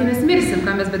galiausiai mes mirsim,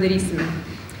 ką mes bedarysime.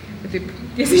 Taip,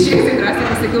 tiesiai žiūrėsiu, drąsiai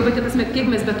pasakiau, bet prasme, kiek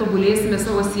mes betobulėsime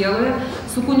savo sieloje,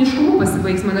 su kūniškumu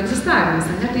pasibaigs mano egzistavimas.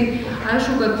 Ne? Tai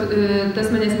aišku, kad tas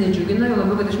manęs nedžiugina, jau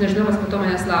labiau, kad aš nežinau, kas po to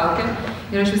manęs laukia.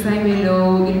 Ir aš visai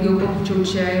mieliau, ilgiau pabūčiau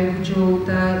čia ir būčiau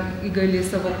tą įgali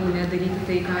savo kūnę daryti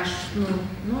tai, ką aš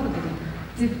noriu daryti.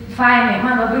 Taip, fainai.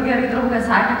 Man labai gerai draugas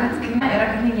sakė, kad kine yra,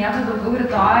 kad nieko daugiau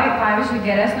rytoj, pavyzdžiui,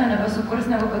 geresnio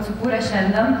nebesukurs, negu kad sukūrė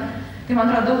šiandien. Tai man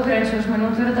atrodo, daug turinčių žmonių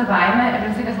turi tą baimę ir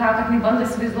visi, kas sako, kad nebando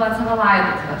įsivaizduoti savo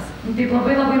laidotuvės. Taip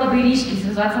labai ryškiai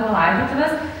įsivaizduoti savo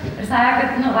laidotuvės ir sakė,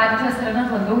 kad laidotuvės yra net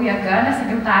labiau jėga, nes į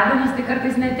gimtadienis tai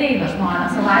kartais neteina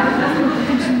žmonės, o laidotuvės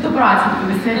 100%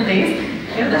 visi ateis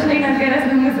ir dažnai net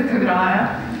geresnė muzika groja.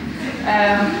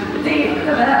 Tai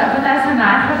tada apie tą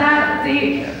senatvę dar, tai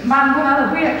man buvo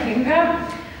labai juokinga.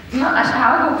 Aš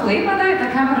augau Klaipėdoje,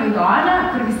 tokiam rajone,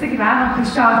 kur visi gyveno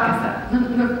chruščiovkėse.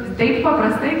 Taip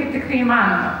paprastai, kaip tik tai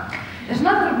įmanoma. Ir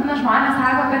žinot, žmonės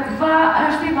sako, kad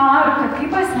aš tai noriu, kad kai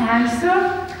pasensiu,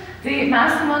 tai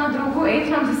mes su mano draugu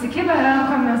eitumėm susikibę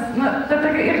rankomis.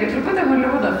 Tai irgi truputį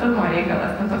Hollywoodo filmo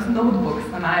reikalas, ten toks notebook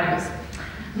scenarijus.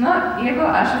 Jeigu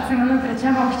aš atsimenu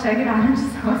 3. aukšte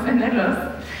gyvenančius savo senelius,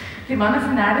 tai mano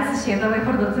senelis išeidavo į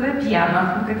parduotuvę pieno,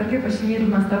 kad ir kaip aš myliu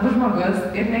nuostabus žmogus,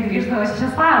 ir negrįždavo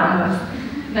 6 valandas.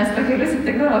 Nes pakeliui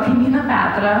sutikdavo kaimyną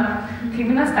Petrą.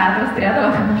 Kaimynas Petras turėdavo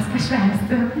ką nors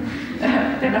pašvęsti.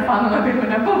 Telefonų mobilių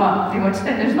nebuvo. Tai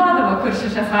močiutė nežinodavo, kur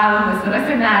 6 valandas yra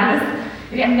senelis.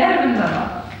 Ir jam nervindavo.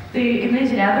 Tai jinai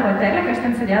žiūrėdavo teleką, aš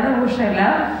ten sėdėdavau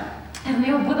šalia. Ir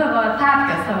jinai jau būdavo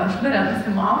tapkę savo šliurę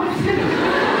nusimovusi.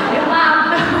 Ir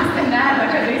laukdavo senelio,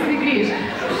 kada jisai grįž.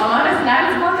 O mano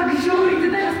senelis buvo tokia žiauriai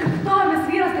didelis kapitonis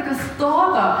vyras, tokia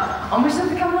stoto. O mažai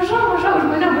tokia maža, už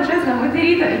mane mažesnė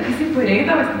moterytė. Ir kai jisai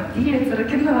pareidavo, jis tyliai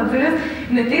atsirakindavo duris,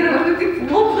 neteidavo ir taip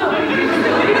lūpdavo, ir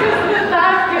taip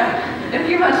netapkė. Ir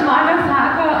kaip žmonės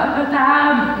sako apie tą,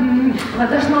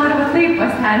 aš noriu taip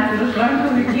pasenti ir už rankų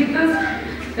laikytis,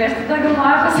 tai aš tada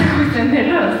galvoju apie savo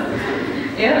senelius.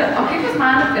 O kaip jūs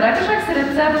manot, yra kažkoks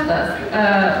receptas,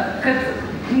 kad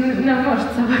nemušt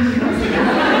savo vyros?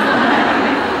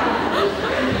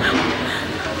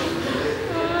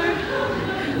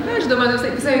 Aš dabar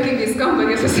visai juokingai skamba,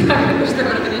 nes susakant, aš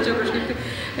dabar turėčiau kažkaip tai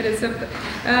receptą.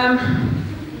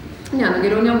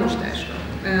 Geriau nemušti, aišku.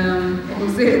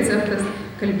 Koksai receptas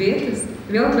kalbėtis.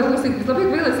 Vėl labai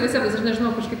kvailas receptas, aš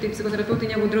nežinau, kažkaip tai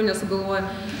psichoterapeutai negudriau nesugalvoja.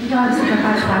 Jo, visi tą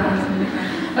patį sakė.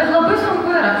 Bet labai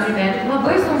sunku yra kalbėti,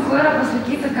 labai sunku yra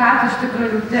pasakyti, ką tu iš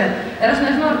tikrųjų jauti. Ir aš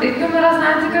nežinau, ar taip jums yra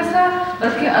santykiuose,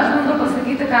 bet kai aš bandau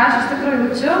pasakyti, ką aš iš tikrųjų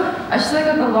jaučiu, aš visą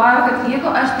laiką galvoju, kad jeigu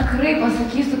aš tikrai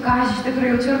pasakysiu, ką aš iš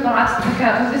tikrųjų jaučiu ir parodysiu tokią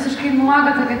visiškai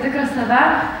nuogą, tokią tikrą save,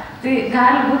 tai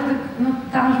gali būti, kad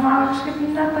tam žmogui kažkaip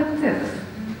nepatiks.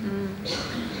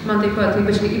 Man taip pat,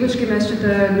 ypač kai mes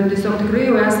šitą tiesiog tikrai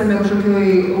jau esame kažkokioj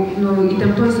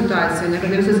įtemptoj situacijoje,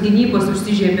 kada visos gynybos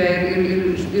užsižiebė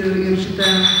ir šitą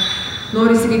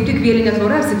norisi kaip tik vėlinę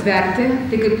tvorą apsitverti,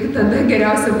 tai kaip tik tada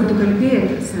geriausia būtų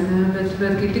kalbėtis,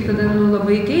 bet kaip tik tada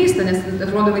labai keista, nes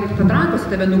atrodo, kad patrankos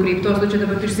tave nukreiptos, čia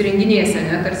dabar tu išsirenginėsi,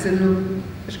 tarsi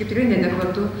kažkaip tikrai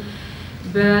neadekvatu,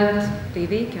 bet tai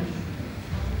veikia.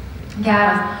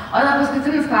 Geras. O dar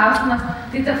paskutinis klausimas,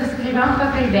 tai pasikalbėjom apie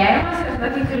kalbėjimas ir tada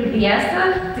kai kalbėsi,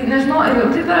 tai nežinau, ar jau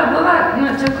taip yra buvę,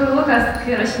 čia kur Lukas,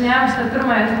 kai rašinėjom šitą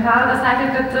pirmąją tinklaladę, sakė,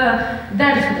 kad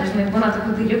Delfi dažnai būna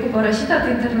tokių dalykų parašyta,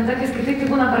 tai internete, kai skaitai, tai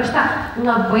būna parašyta,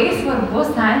 labai svarbu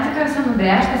santykiuose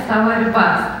nubrėžti savo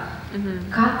ribas.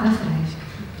 Ką tas reiškia?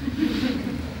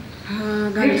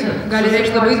 Gali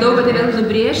reikšti labai daug, bet vėl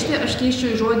nubrėžti, aš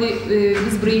keisčiau žodį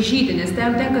vis braižyti, nes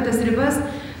ten tenka tas ribas,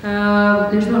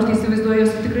 nežinau, aš tai įsivaizduoju,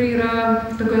 jos tikrai yra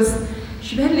tokios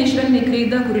švelniai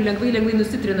kreida, kuri lengvai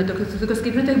nusitrina, tokios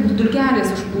kaip tai būtų dulkelės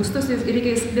užpūstos ir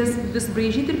reikia vis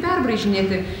braižyti ir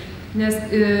perbraižinėti, nes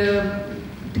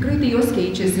tikrai tai jos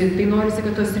keičiasi, tai norisi,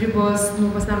 kad tos ribos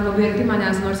pasidaro labai arti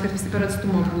manęs, norisi, kad visi per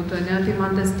atstumą būtų, tai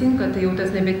man tas tinka, tai jau tas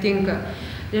nebetinka.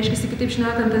 Reiškia, kitaip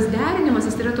šnekant, tas derinimas,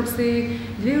 jis yra toksai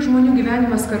dviejų žmonių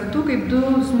gyvenimas kartu, kaip du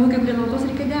smuikai, kurie nuolatos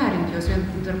reikia derinti jos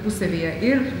tarpusavyje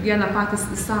ir vieną patys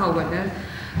savo,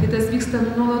 Tai tas vyksta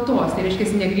nuolatos, tai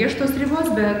reiškia, negriežtos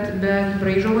ribos, bet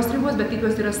braižomos ribos, bet kaip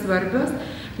jos yra svarbios,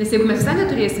 nes jeigu mes visai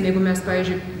neturėsime, jeigu mes,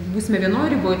 pavyzdžiui, būsime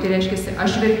vienoje riboje, tai reiškia,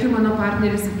 aš verkiu, mano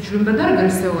partneris žliumbia dar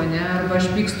garsiau, arba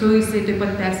aš pykstu, jisai taip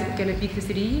pat persikelia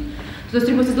pyktis ir į jį, tos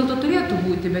ribos vis dėlto turėtų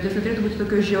būti, bet jos neturėtų būti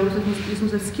tokios žiaurios, kad jis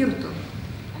mus atskirtų.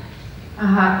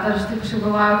 Aha, aš taip kažkaip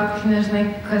galvoju, kad kai nežinai,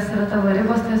 kas yra tavo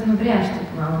ribos, tai jas nubrėžti,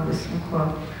 man labai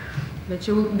sunku. Bet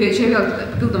čia vėl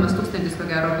papildomas 1000, ko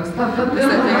gero, bus.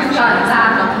 Papildomas,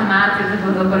 dar metai,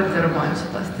 tai dabar dirbu ant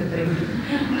šito stipriai.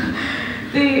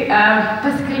 Tai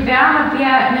pasikalbėjom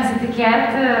apie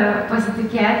nesitikėti,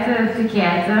 pasitikėti,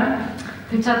 tikėti.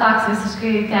 Tai čia toks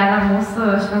visiškai kelia mūsų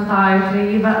šventoji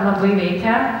trejybė, labai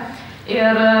veikia.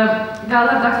 Ir gal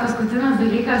dar toks paskutinis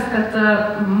dalykas, kad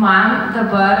man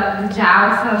dabar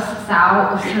didžiausias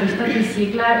savo užsirašyta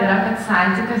taisyklė yra, kad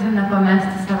santykiuose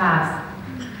nepamesti savęs.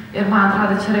 Ir man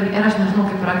atrodo, čia yra, ir aš nežinau,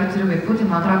 kaip yra, kai turiu vaikų, tai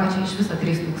man atrodo, kad čia iš viso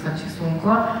 3000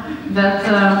 sunku, bet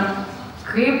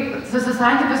kaip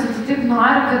susisantykiuose tu taip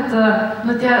nori, kad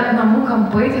tie namų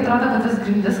kampai, tai atrodo, kad tas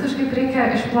grindis kažkaip reikia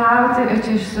išplauti ir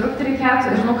čia išsirūkti reikėtų.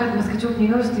 Ir žinau, kad neskaičiau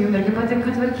knygos, tai jums irgi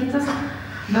patinka tvarkytis,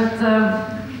 bet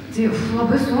tai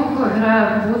labai sunku yra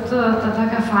būti ta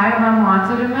tokia faina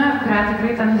moterimi, kurią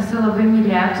tikrai ten visi labai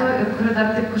mylėtų ir kuri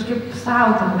dar taip kažkaip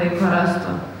savo tam laiko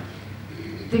rastų.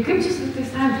 Tai kaip čia su tai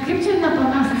santykiai, kaip čia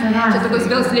nepamesti savęs? Čia tokios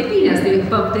vėl slėpynės,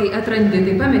 tai atrandi,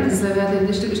 tai pameti save, tai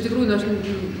iš tikrųjų, aš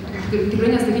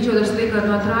tikrai nesakyčiau, aš laiką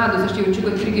atradus, aš jaučiu,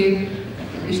 kad irgi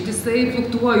ištisai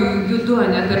fluktuoju, judu,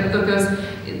 tarp tokios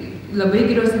labai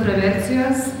gilios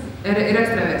intraversijos ir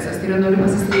ekstraversijos, tai yra noriu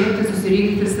pasislėpti,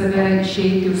 susirinkti save,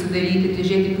 išeiti, užsidaryti,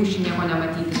 žiūrėti pušį, nieko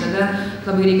nematyti. Tada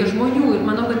labai reikia žmonių ir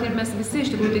manau, kad ir mes visi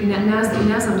iš tikrųjų tai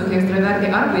nesam tokie ekstravertai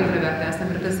arba intravertai,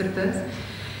 esam ir tas.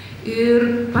 Ir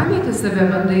pamėti save,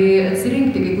 bandai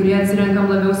atsirinkti, kai kurie atsirenkam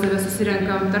labiau save,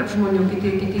 susirenkam tarp žmonių,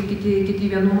 kiti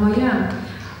vienumoje.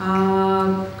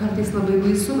 Kartais labai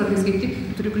baisu, kartais kaip tik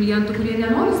turiu klientų, kurie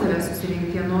nenori save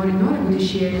susirinkti, jie nori būti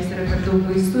išėję, nes yra per daug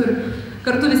baisu ir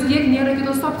kartu vis tiek nėra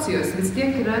kitos opcijos, vis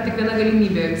tiek yra tik viena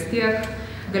galimybė, vis tiek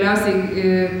galiausiai,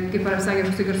 kaip sakė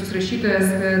kažkoks garsus rašytojas,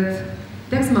 kad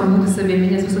teks man būti savimi,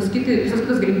 nes visos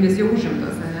kitos galimybės jau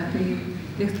užimtos, tai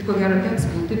teks ko gero teks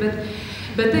būti,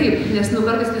 bet taip, nes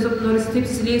kartais tiesiog norisi taip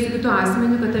susiliejus su kitu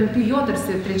asmeniu, kad tampi jo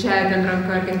tarsi trečiaja ten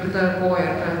ranka ar ketvirta koja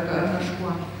ar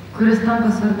kažkuo. Kuris tampa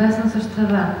svarbesnis už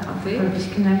tave.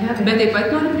 Bet taip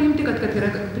pat noriu priminti,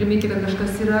 kad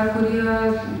kažkas yra, kurie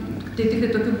tai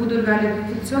tik tokiu būdu ir gali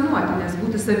funkcionuoti, nes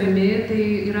būti savimi tai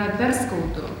yra per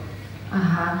skaudu.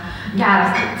 Aha,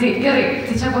 geras. Tai gerai,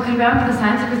 tai čia pakalbėjom apie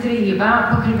santykių trejybę,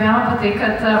 pakalbėjom apie tai,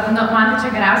 kad man tai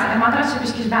čia geriausia, ir man atrodo, čia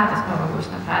biškį iš Beatos pavagau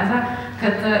šitą frazę,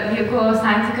 kad jeigu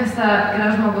santykiuose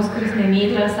yra žmogus, kuris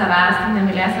nemyli savęs, tai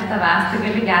nemylės ir tavęs, tai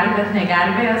gali gelbėti,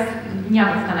 negelbėjęs,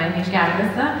 niekas tenai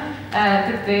neišgelbėsi,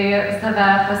 tik tai save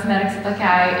pasmerksi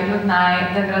tokiai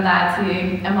liūdnai degradacijai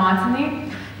emociniai.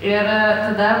 Ir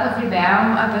tada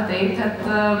pakalbėjom apie tai, kad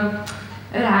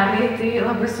realiai tai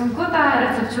labai sunku tą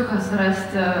recepčiuką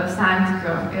surasti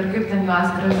santykių ir kaip ten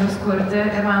juos gražius kurti.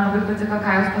 Ir man labai patiko,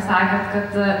 ką jūs pasakėt,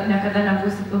 kad niekada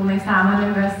nebūsi pilnai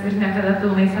sąmoningas ir niekada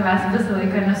pilnai savęs visą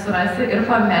laiką nesurasi ir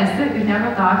pamesti ir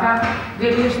nieko tokio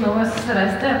gali iš naujo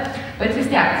susirasti. Bet vis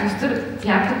tiek, jūs turite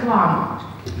tiek diplomų,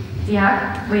 tiek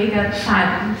baigėt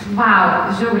santykių.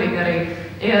 Vau, žiauriai gerai.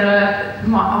 Ir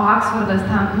Oksfordas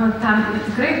ten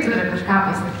tikrai turi kažką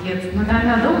pasakyti. Ten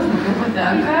nedaug žmonių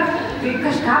patenka, tai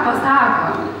kažką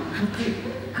pasako. Tai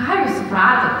ką jūs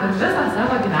supratot per visą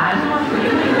savo gyvenimą,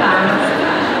 kurį gyvenat?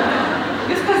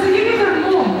 Jūs pasakykit ir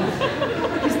mums.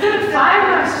 Jūs turit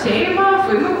fainą šeimą,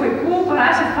 fainų vaikų,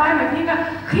 parašėt fainą knygą.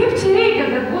 Kaip čia reikia,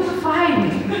 kad būtų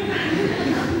fainai?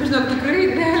 Žinok, tikrai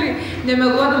realiai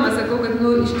nemeluodama sakau, kad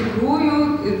iš tikrųjų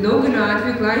daugelio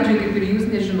atveju klaidžioju kaip ir jūs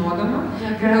nežinodama.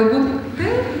 Galbūt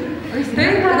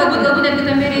galbūt netgi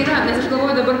tame ir yra, nes aš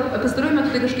galvoju dabar pastaruoju metu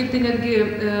tai kažkaip tai netgi,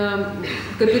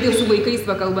 kad jau su vaikais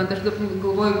kalbant, aš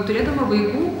galvoju, turėdama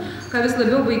vaikų, ką vis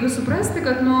labiau baigiu suprasti,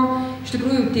 kad iš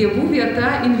tikrųjų tėvų vieta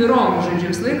invirom,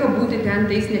 žodžiu, visą laiką būti ten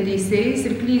tais neteisėjais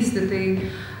ir klysti. Tai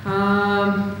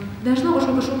nežinau,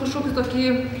 kažkokį tokį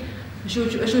Aš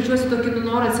jaučiuosi tokį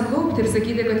norą atsiklaupti ir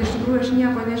sakyti, kad iš tikrųjų aš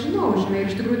nieko nežinau, žinai,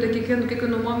 ir iš tikrųjų tai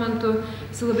kiekvienu momentu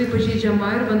esi labai pažeidžiama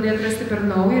ir bandai atrasti per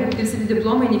naują ir visi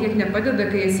diplomai niekiek nepadeda,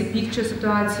 kai esi pykčio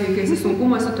situacijoje, kai esi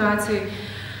saugumo situacijoje.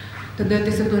 Tada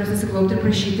tiesiog norisi atsiklaupti ir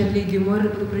prašyti atleidimo ir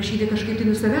prašyti kažkaip tai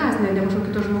nuo savęs, ne kažkokio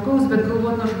kito žmogaus, bet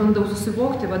galvot, aš bandau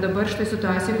susivokti, va dabar šitą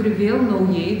situaciją, kuri vėl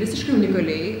naujai, visiškai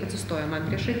unikaliai atsistoja man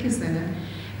prieš akis, ne?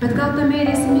 Bet gal tame ir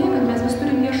esmė, kad mes vis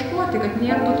turim ieškoti, kad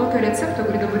nėra to tokio recepto,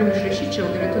 kurį dabar jums išrašyčiau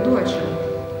ir atiduočiau.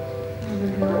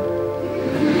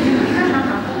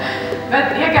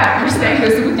 Bet jėga, aš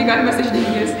stengiuosi būti galimas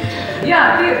išdygės. Ja,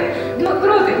 tai,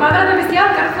 krūtai, man atrodo vis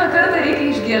tiek karts nuo karto reikia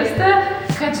išgirsti,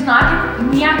 kad žinokit,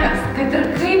 niekas, kad ir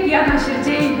kaip jie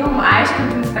nuoširdžiai jum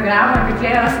aiškinti Instagramą, kad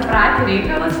jie yra supratę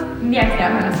reikalus, nieks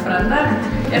nieko nesupranta.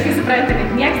 Ir kai suprantate,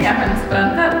 kad nieks nieko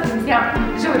nesupranta, tai visiems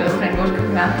žiauriai daug lengviau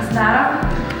užkabinant pasidaro.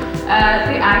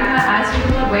 Tai Agne, ačiū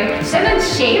jums labai. Šiandien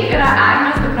šiaip yra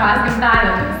Agnės dukros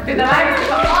gimtadienis. Tai davai visi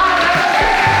paplojame.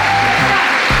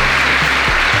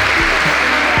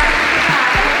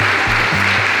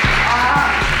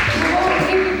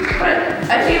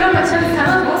 Ateidama čia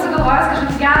scenos buvau sugalvojęs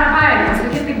kažkokį gerą baigį,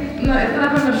 pasakyti, ir tada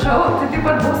pamiršau, tai taip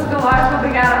pat buvau sugalvojęs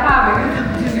labai gerą pabaigą, ir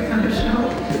tada irgi pamiršau.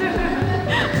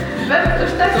 Bet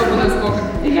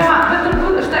bet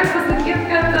turbūt užteks pasakyti,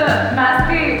 kad mes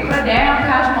kai pradėjom,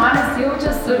 ką žmonės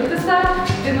jaučia sultise,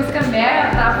 tai nuskambėjo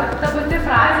ta pati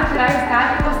frazė, kurią jūs ką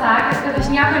tik pasakėt, kad aš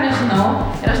nieko nežinau,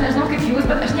 ir aš nežinau kaip jūs,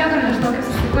 bet aš nieko nežinau, kaip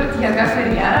susikurti jėgą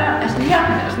karjerą, aš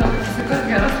nieko nežinau, kaip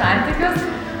susikurti gerus santykius,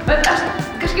 bet aš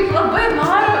kažkaip labai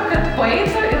noriu, kad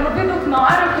paeitų ir labai daug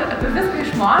noriu apie viską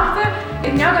išmokti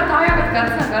ir nieko tokio, kad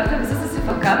karts nuo karto visi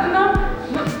susipakapinom.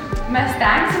 Mes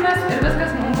stengsimės ir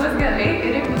viskas mums bus gerai ir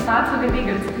reikia nustoti save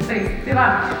lyginti su kitais. Tai va,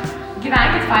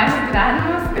 gyvenkit fainus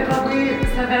gyvenimus ir labai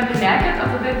save mylėkit, o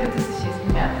tada ir kitus išeis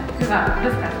mylėti. Tai va,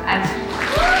 viskas.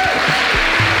 Ačiū.